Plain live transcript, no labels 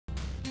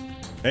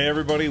Hey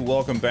everybody,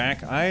 welcome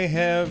back. I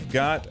have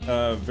got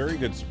a very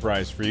good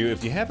surprise for you.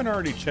 If you haven't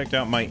already checked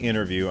out my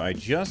interview, I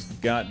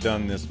just got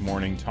done this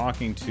morning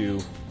talking to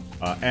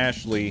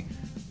Ashley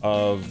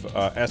of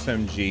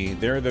SMG.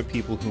 They're the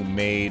people who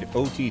made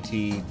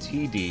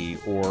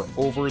OTTTD, or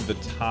Over the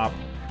Top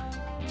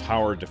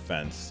Tower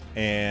Defense.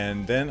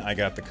 And then I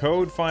got the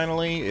code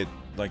finally.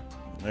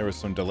 There was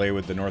some delay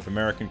with the North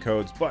American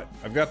codes, but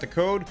I've got the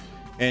code,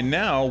 and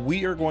now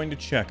we are going to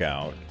check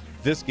out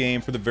this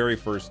game for the very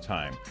first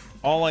time.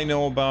 All I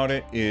know about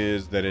it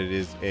is that it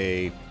is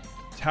a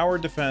tower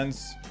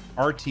defense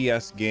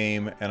RTS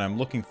game, and I'm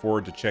looking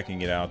forward to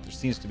checking it out. There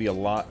seems to be a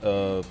lot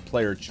of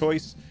player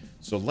choice,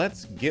 so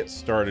let's get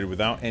started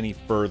without any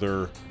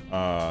further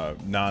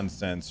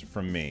nonsense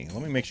from me.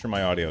 Let me make sure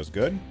my audio is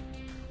good.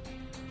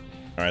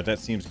 All right, that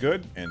seems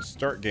good, and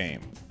start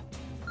game.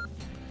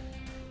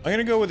 I'm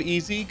gonna go with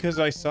easy because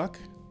I suck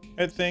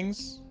at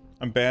things.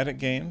 I'm bad at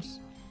games.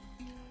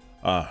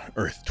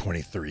 Earth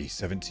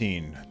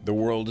 2317. The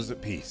world is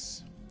at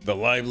peace. The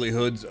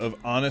livelihoods of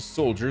honest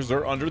soldiers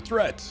are under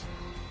threat.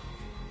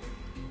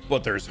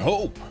 But there's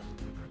hope.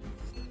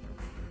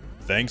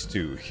 Thanks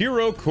to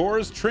Hero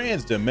Core's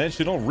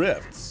transdimensional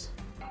rifts,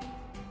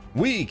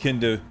 we can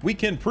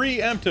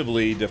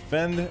preemptively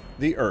defend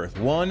the Earth,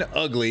 one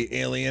ugly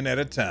alien at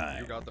a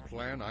time. You got the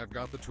plan, I've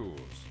got the tools.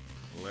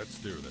 Let's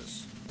do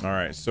this. All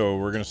right, so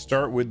we're gonna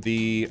start with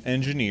the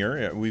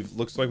engineer.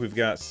 Looks like we've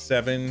got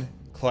 7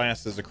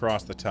 classes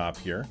across the top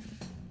here.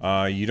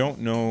 You don't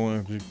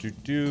know.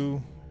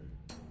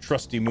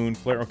 Trusty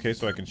Moonflare. Okay,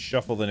 so I can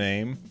shuffle the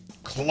name.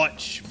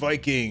 Clutch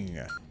Viking.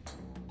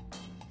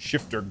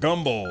 Shifter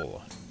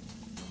Gumble.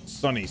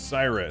 Sunny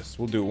Cyrus.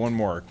 We'll do one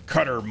more.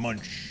 Cutter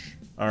Munch.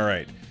 All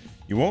right.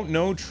 You won't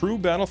know true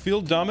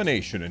battlefield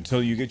domination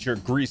until you get your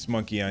grease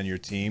monkey on your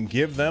team.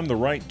 Give them the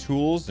right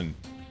tools, and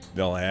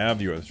they'll have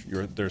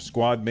their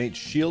squad mates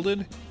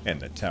shielded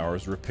and the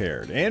towers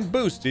repaired and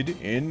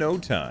boosted in no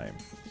time.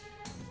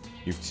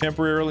 You've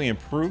temporarily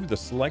improved the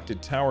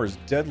selected tower's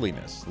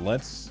deadliness.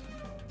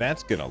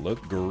 That's gonna look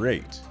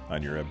great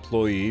on your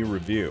employee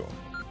review.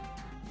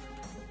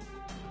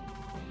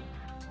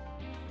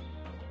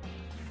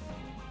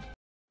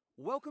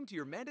 Welcome to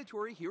your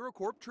mandatory Hero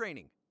Corp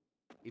training.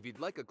 If you'd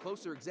like a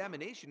closer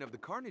examination of the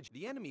carnage,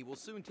 the enemy will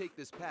soon take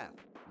this path.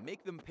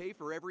 Make them pay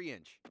for every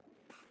inch.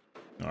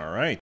 All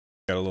right,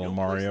 got a little No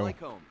Mario. place like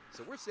home,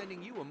 so we're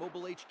sending you a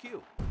mobile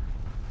HQ.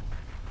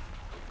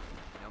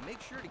 Make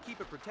sure to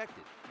keep it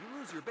protected. You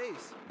lose your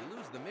base, you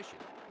lose the mission.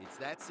 It's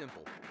that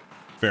simple.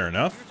 Fair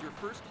enough. Here's your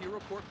first Hero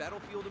Corp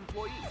battlefield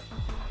employee.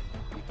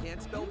 You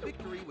can't spell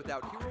victory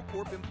without Hero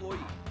Corp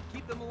employee.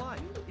 Keep them alive.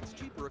 It's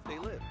cheaper if they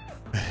live.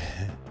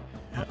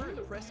 Hover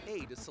and press A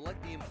to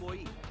select the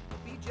employee.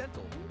 Be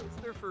gentle. It's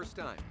their first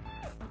time.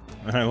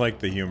 I like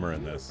the humor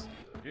in this.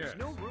 There's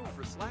no room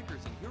for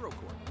slackers in Hero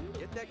Corp.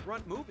 Get that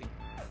grunt moving.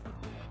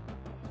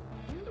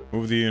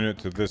 Move the unit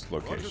to this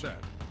Roger location.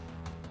 that.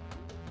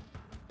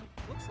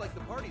 Looks like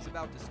the party's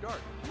about to start.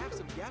 Have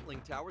some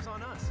Gatling towers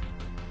on us.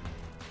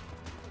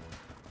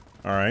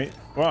 All right.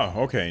 Wow,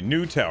 okay.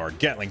 New tower,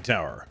 Gatling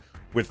Tower.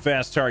 With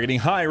fast targeting,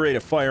 high rate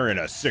of fire, and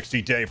a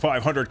 60-day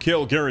 500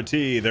 kill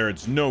guarantee,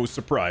 there's no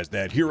surprise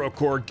that Hero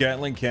Core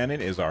Gatling Cannon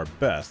is our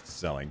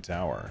best-selling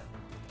tower.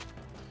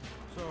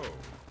 So,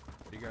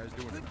 what are you guys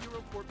doing? Good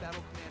Hero Corp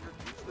battle commander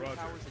keeps their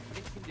towers in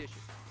mint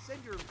condition.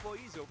 Send your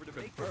employees over to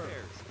make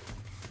repairs.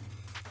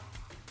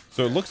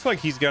 So it looks like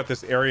he's got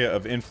this area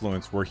of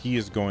influence where he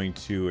is going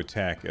to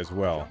attack as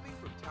well. Jumping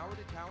from tower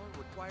to tower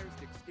requires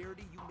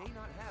dexterity you may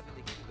not have in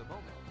the heat of the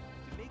moment.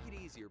 To make it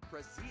easier,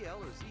 press ZL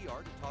or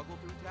ZR to toggle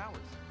through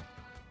towers.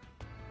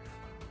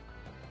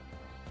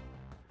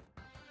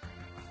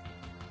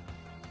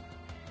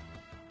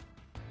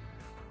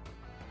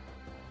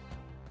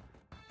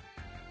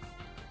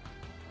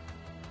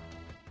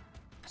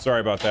 Sorry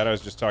about that. I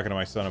was just talking to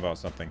my son about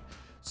something.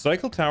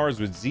 Cycle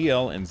towers with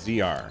ZL and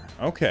ZR.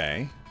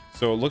 Okay.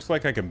 So it looks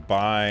like I can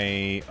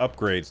buy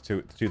upgrades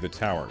to the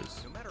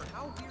towers. No matter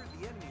how weird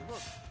the enemy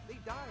looks, they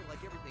die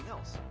like everything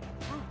else.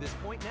 Prove this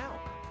point now.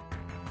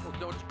 Well,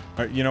 don't you?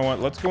 All right, you know what?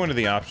 Let's go into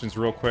the options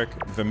real quick.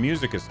 The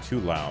music is too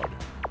loud.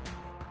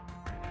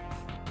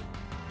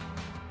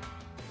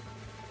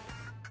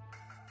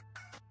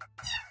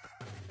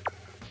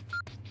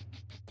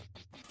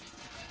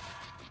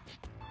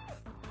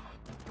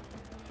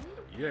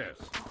 Yes.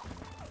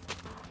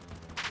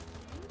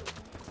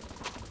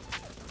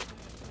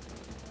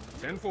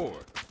 10-4.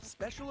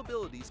 Special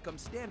abilities come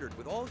standard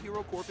with all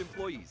Hero Corp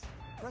employees.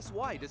 Press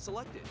Y to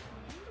select it.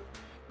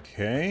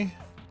 Okay.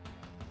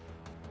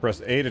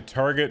 Press A to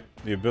target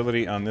the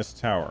ability on this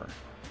tower.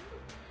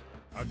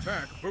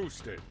 Attack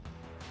boosted.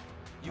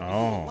 You can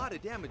do a lot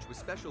of damage with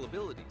special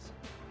abilities.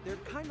 They're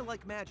kind of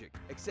like magic,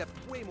 except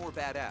way more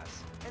badass,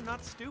 and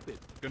not stupid.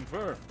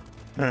 Confirm.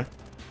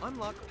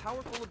 Unlock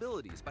powerful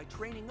abilities by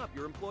training up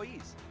your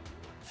employees.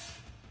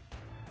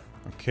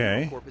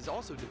 Okay. Corp has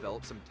also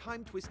developed some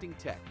time-twisting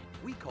tech.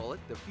 We call it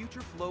the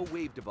Future Flow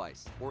Wave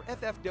Device, or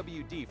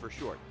FFWD for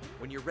short.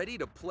 When you're ready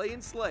to play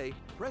and slay,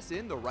 press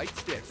in the right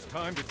stick. It's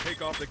time to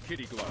take off the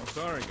kitty glove.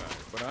 Sorry, guys,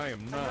 but I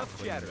am not Enough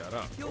cleaning chatter. that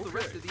up. Kill the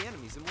rest of the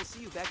enemies and we'll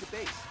see you back at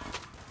base.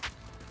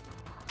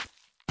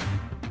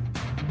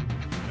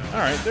 All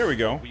right, there we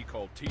go. We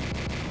call T.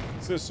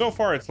 So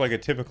far it's like a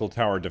typical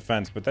tower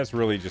defense, but that's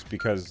really just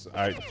because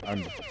I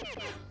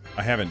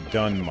haven't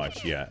done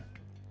much yet.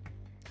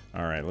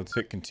 All right, let's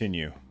hit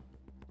continue.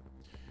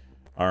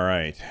 All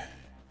right.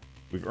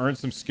 We've earned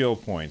some skill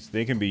points.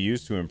 They can be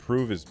used to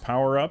improve his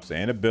power-ups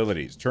and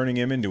abilities, turning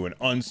him into an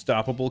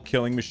unstoppable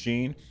killing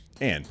machine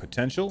and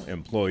potential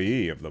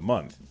employee of the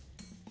month.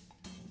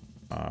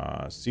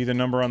 See the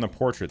number on the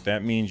portrait.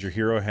 That means your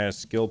hero has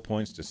skill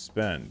points to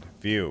spend.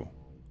 View.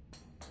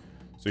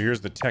 So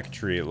here's the tech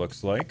tree, it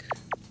looks like.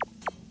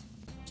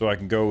 So I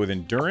can go with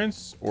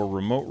endurance or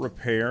remote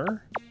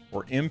repair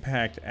or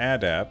impact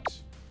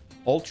adept,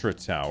 ultra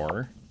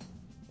tower,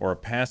 or a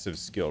passive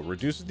skill.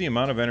 Reduces the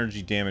amount of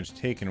energy damage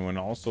taken when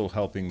also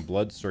helping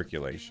blood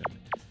circulation.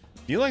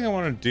 Feel like I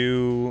want to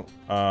do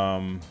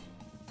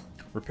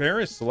repair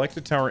a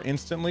selected tower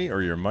instantly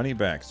or your money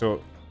back.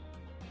 So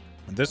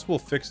this will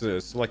fix the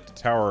selected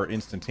tower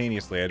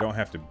instantaneously. I don't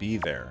have to be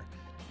there.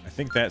 I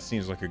think that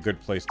seems like a good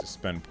place to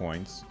spend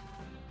points.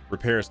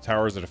 Repairs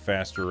towers at a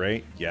faster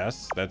rate.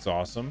 Yes, that's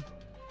awesome.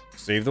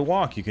 Save the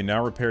walk. You can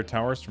now repair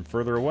towers from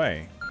further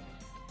away.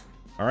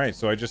 All right,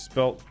 so I just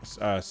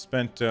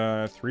spent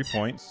 3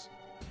 points.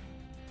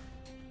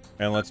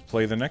 And let's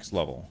play the next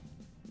level.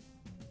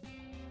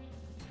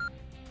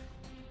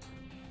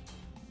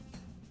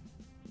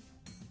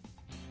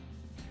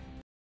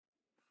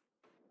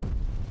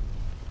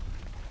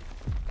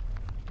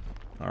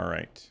 All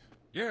right.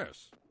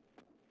 Yes.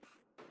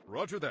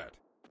 Roger that.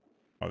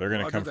 Oh, they're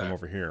going to Roger come from that.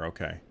 over here.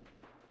 Okay.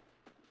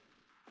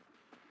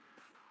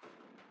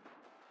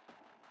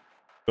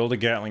 Build a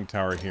Gatling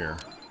tower here.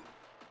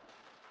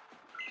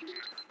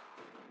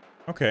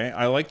 Okay,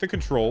 I like the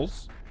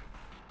controls.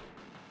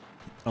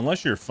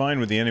 Unless you're fine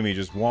with the enemy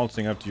just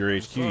waltzing up to your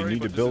HQ, you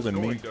need to build and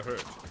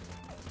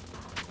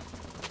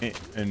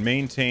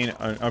maintain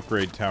and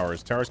upgrade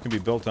towers. Towers can be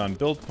built on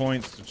build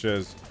points, such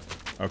as...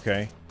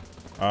 Okay.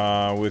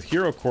 With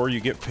Hero Core,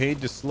 you get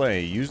paid to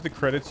slay. Use the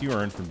credits you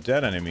earn from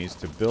dead enemies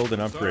to build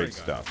and upgrade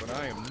stuff. But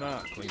I am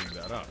not cleaning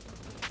that up.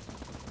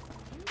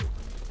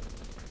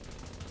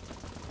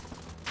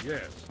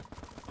 Yes,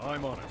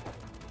 I'm on it.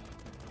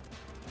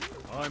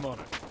 I'm on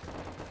it.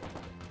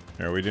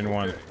 There, we didn't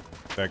want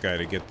that guy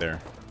to get there.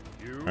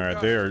 You All right,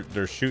 got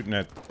they're shooting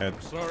at.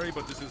 Sorry,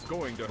 but this is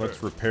going to Let's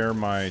hurt. repair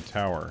my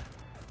tower.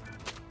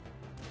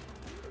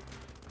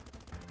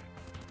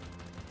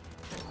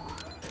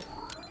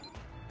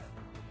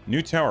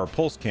 New tower,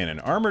 pulse cannon.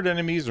 Armored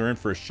enemies are in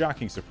for a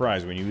shocking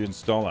surprise when you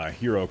install a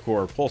Hero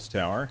Core pulse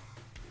tower.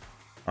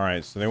 All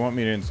right, so they want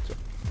me to install.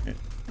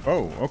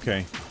 Oh,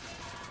 okay.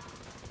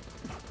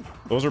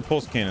 Those are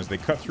pulse cannons. They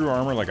cut through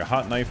armor like a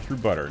hot knife through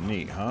butter.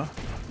 Neat, huh?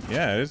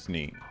 Yeah, it is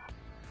neat.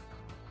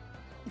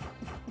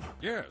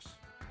 Yes.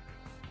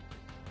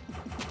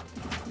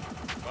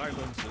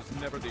 Violence is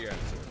never the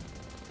answer.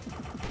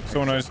 So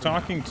when I was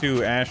talking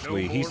to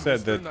Ashley, he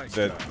said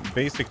that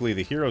basically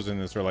the heroes in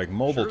this are like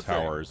mobile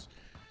towers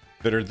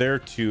that are there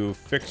to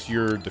fix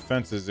your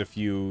defenses if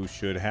you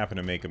should happen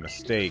to make a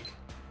mistake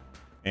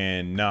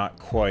and not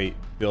quite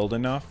build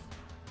enough.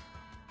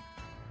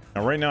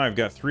 Now right now I've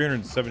got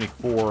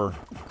 $374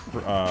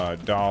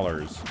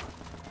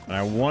 and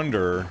I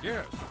wonder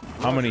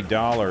how many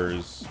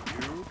dollars,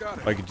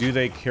 like, do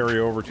they carry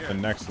over to the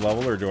next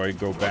level or do I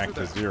go back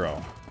to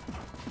zero?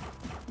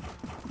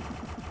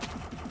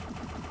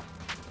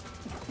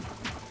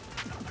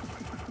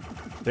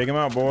 Take him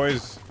out,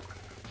 boys.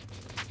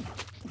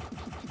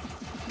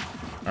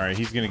 All right,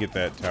 he's gonna get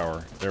that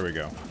tower. There we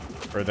go.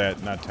 Or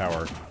that, not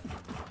tower.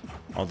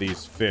 All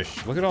these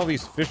fish. Look at all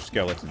these fish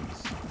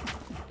skeletons.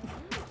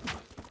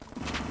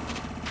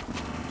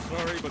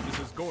 Sorry, but this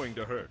is going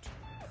to hurt.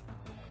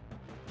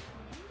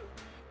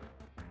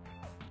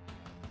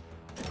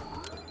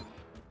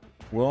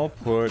 We'll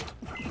put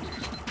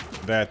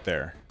that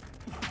there.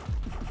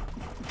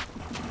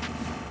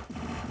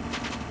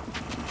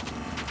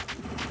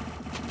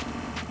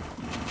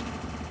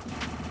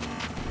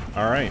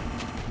 All right,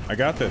 I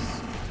got this.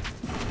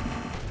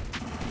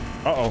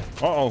 Uh-oh,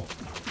 uh-oh.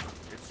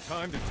 It's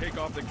time to take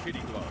off the kitty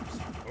gloves.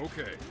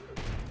 Okay.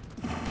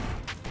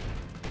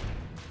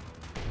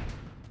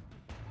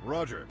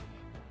 Roger.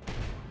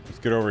 Let's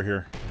get over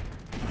here.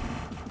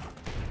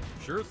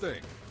 Sure thing.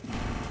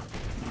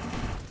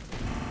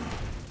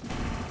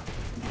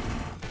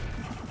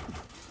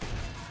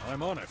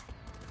 I'm on it.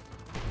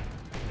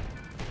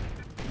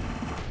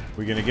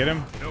 We gonna get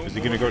him? No Is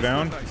he gonna go more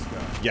down? Nice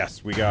guy.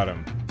 Yes, we got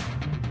him. Now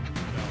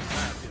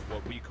that is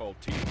what we call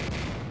team.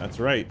 That's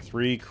right,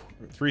 three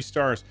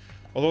stars.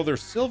 Although they're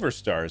silver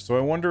stars, so I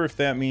wonder if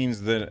that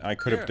means that I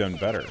could have done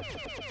better.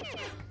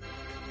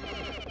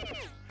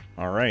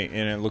 All right,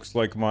 and it looks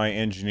like my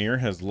engineer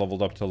has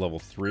leveled up to level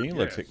 3.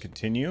 Let's hit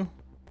continue.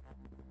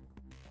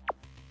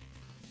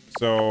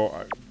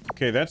 So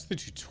Okay, that's the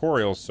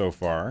tutorial so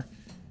far.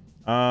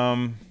 How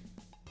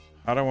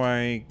do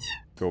I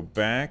go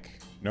back?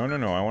 No,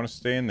 I want to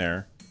stay in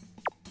there.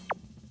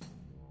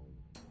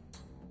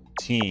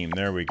 Team,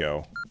 there we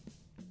go.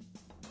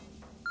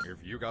 If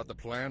you got the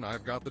plan,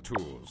 I've got the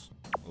tools.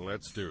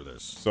 Let's do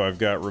this. So I've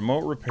got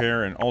remote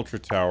repair and ultra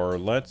tower.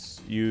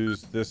 Let's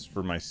use this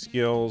for my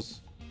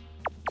skills.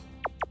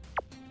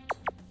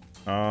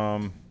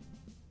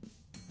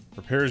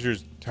 Repairs your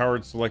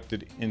tower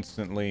selected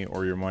instantly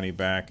or your money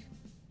back.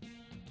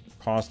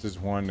 Cost is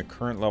 1. The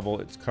current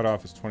level, its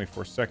cutoff is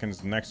 24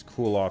 seconds. The next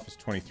cool off is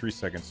 23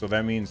 seconds. So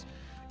that means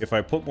if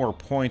I put more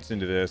points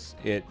into this,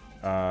 it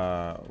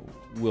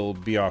will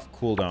be off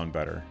cooldown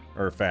better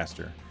or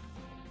faster.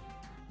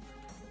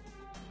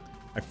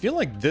 I feel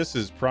like this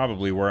is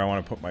probably where I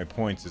want to put my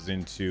points, is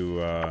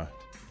into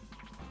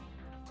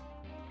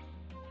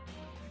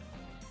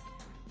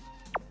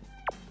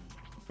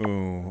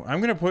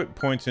I'm gonna put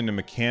points into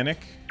mechanic,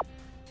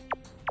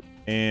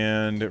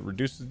 and it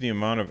reduces the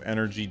amount of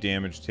energy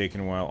damage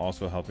taken while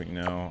also helping.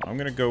 No, I'm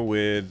gonna go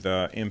with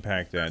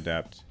impact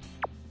adept.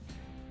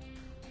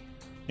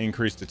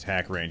 Increased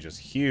attack range is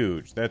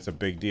huge. That's a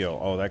big deal.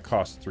 Oh, that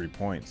costs 3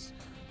 points.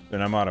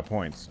 Then I'm out of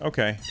points.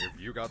 Okay. If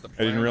you got the I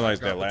plan, didn't realize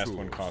I've got that the last tools.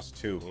 one cost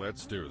 2.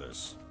 Let's do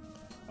this.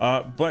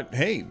 But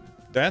hey,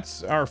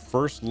 that's our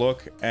first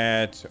look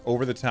at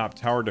over-the-top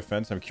tower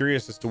defense. I'm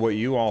curious as to what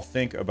you all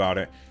think about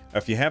it.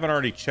 If you haven't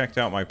already checked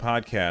out my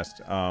podcast,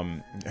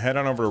 head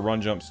on over to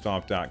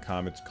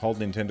runjumpstomp.com. It's called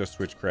Nintendo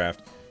Switchcraft.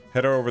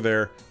 Head over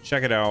there,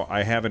 check it out.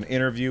 I have an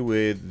interview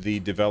with the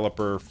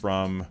developer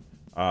from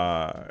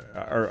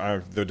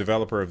the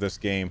developer of this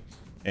game,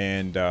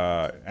 and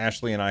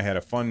Ashley and I had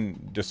a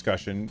fun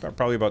discussion,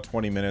 probably about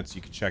 20 minutes.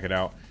 You can check it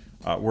out,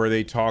 where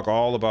they talk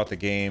all about the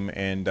game,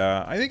 and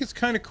I think it's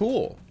kind of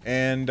cool.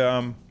 And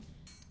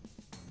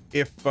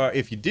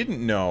if you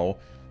didn't know,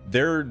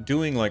 they're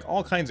doing like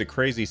all kinds of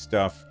crazy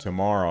stuff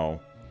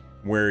tomorrow,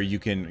 where you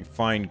can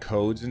find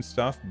codes and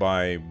stuff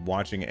by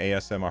watching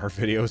ASMR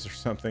videos or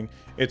something.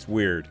 It's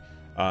weird.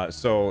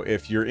 So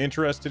if you're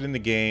interested in the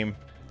game,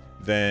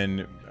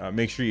 then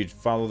make sure you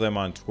follow them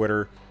on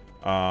Twitter.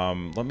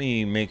 Let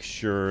me make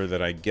sure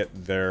that I get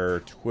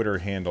their Twitter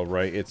handle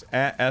right. It's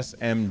at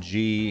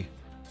SMG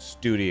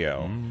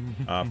Studio.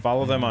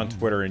 Follow them on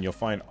Twitter and you'll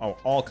find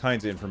all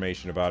kinds of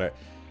information about it.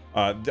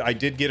 I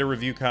did get a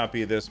review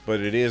copy of this, but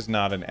it is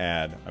not an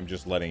ad. I'm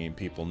just letting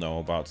people know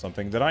about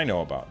something that I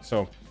know about.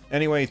 So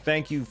anyway,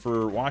 thank you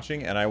for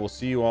watching, and I will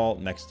see you all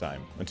next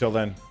time. Until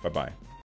then, bye-bye.